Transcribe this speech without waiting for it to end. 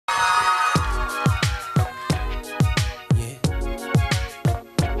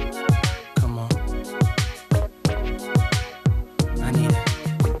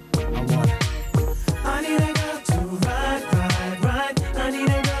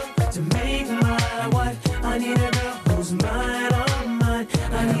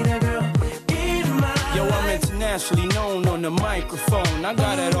internationally known on the microphone. I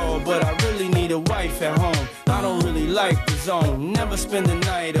got it all, but I really need a wife at home. I don't really like the zone, never spend the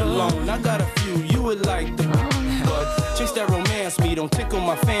night alone. I got a few, you would like the but chicks that romance me don't tickle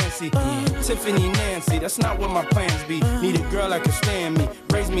my fancy. Tiffany, Nancy, that's not what my plans be. Need a girl that can stand me,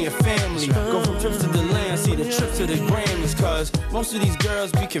 raise me a family. Go from trips to the land, see the trip to the Grammys. Cause most of these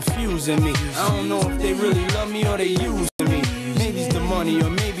girls be confusing me. I don't know if they really love me or they using me. Maybe it's the money or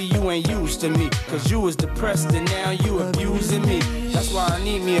maybe you ain't used to me. Cause you was depressed and now you abusing me. That's why I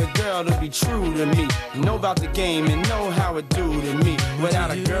need me a girl to be true to me. Know about the game and know how it do to me.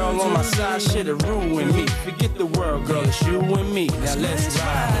 Without a girl on my side, shit'll ruin me. Forget the world, girl, it's you and me. Now let's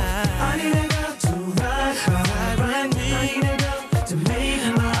ride. I need a girl to ride me. I need a girl to make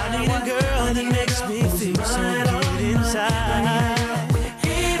my I need a girl that makes me feel so good inside.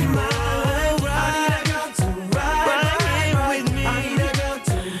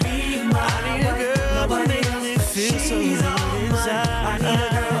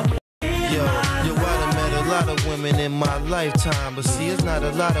 Women in my lifetime, but see, it's not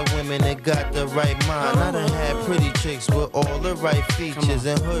a lot of women that got the right mind. I done had pretty chicks with all the right features,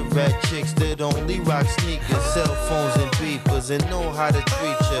 and hood rat chicks that only rock sneakers, cell phones and beepers, and know how to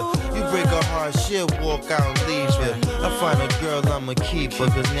treat you. You break a heart, she'll walk out and leave you. I find a girl, I'ma keep her,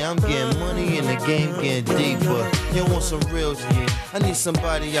 cause now I'm getting money and the game getting deeper. You want some real shit? I need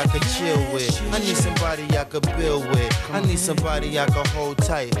somebody I could chill with. I need somebody I could build with. I need somebody I could hold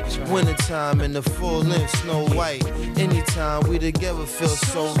tight. Wintertime in the full length, Snow White. Anytime we together feel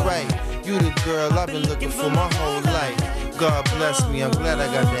so right. You the girl I've been looking for my whole life. God bless me, I'm glad I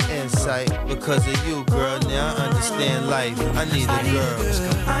got the insight. Because of you, girl, now I understand life. I need a girl.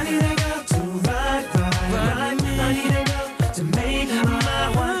 I need a girl to ride me. I need a girl to make my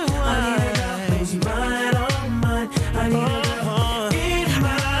one. I need a girl who's mine, all mine. I need a girl in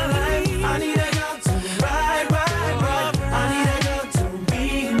my life. I need a girl to ride. I need a girl to be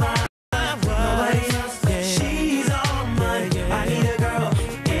mine. Nobody else, she's all mine. I need a girl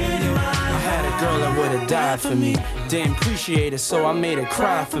in my life. I had a girl that would've died for me. Didn't appreciate it, so I made her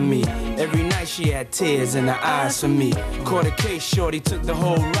cry for me. Every night she had tears in her eyes for me. Caught a case, shorty took the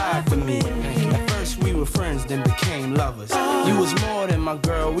whole ride for me. At first we were friends, then became lovers. You was more than my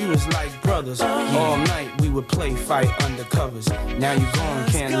girl, we was like brothers. All night we would play fight undercovers. Now you gone,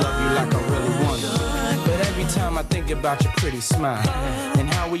 can't love you like I really wanted. But every time I think about your pretty smile and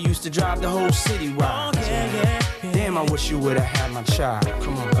how we used to drive the whole city wild. Damn, I wish you would've had my child.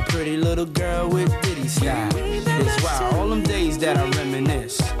 Come on, a pretty little girl with ditty style. It's wild, all them days that I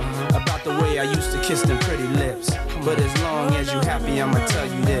reminisce about the way I used to kiss them pretty lips. But as long as you happy, I'ma tell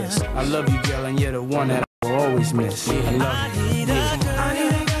you this: I love you, girl, and you're the one that I will always miss. I love you.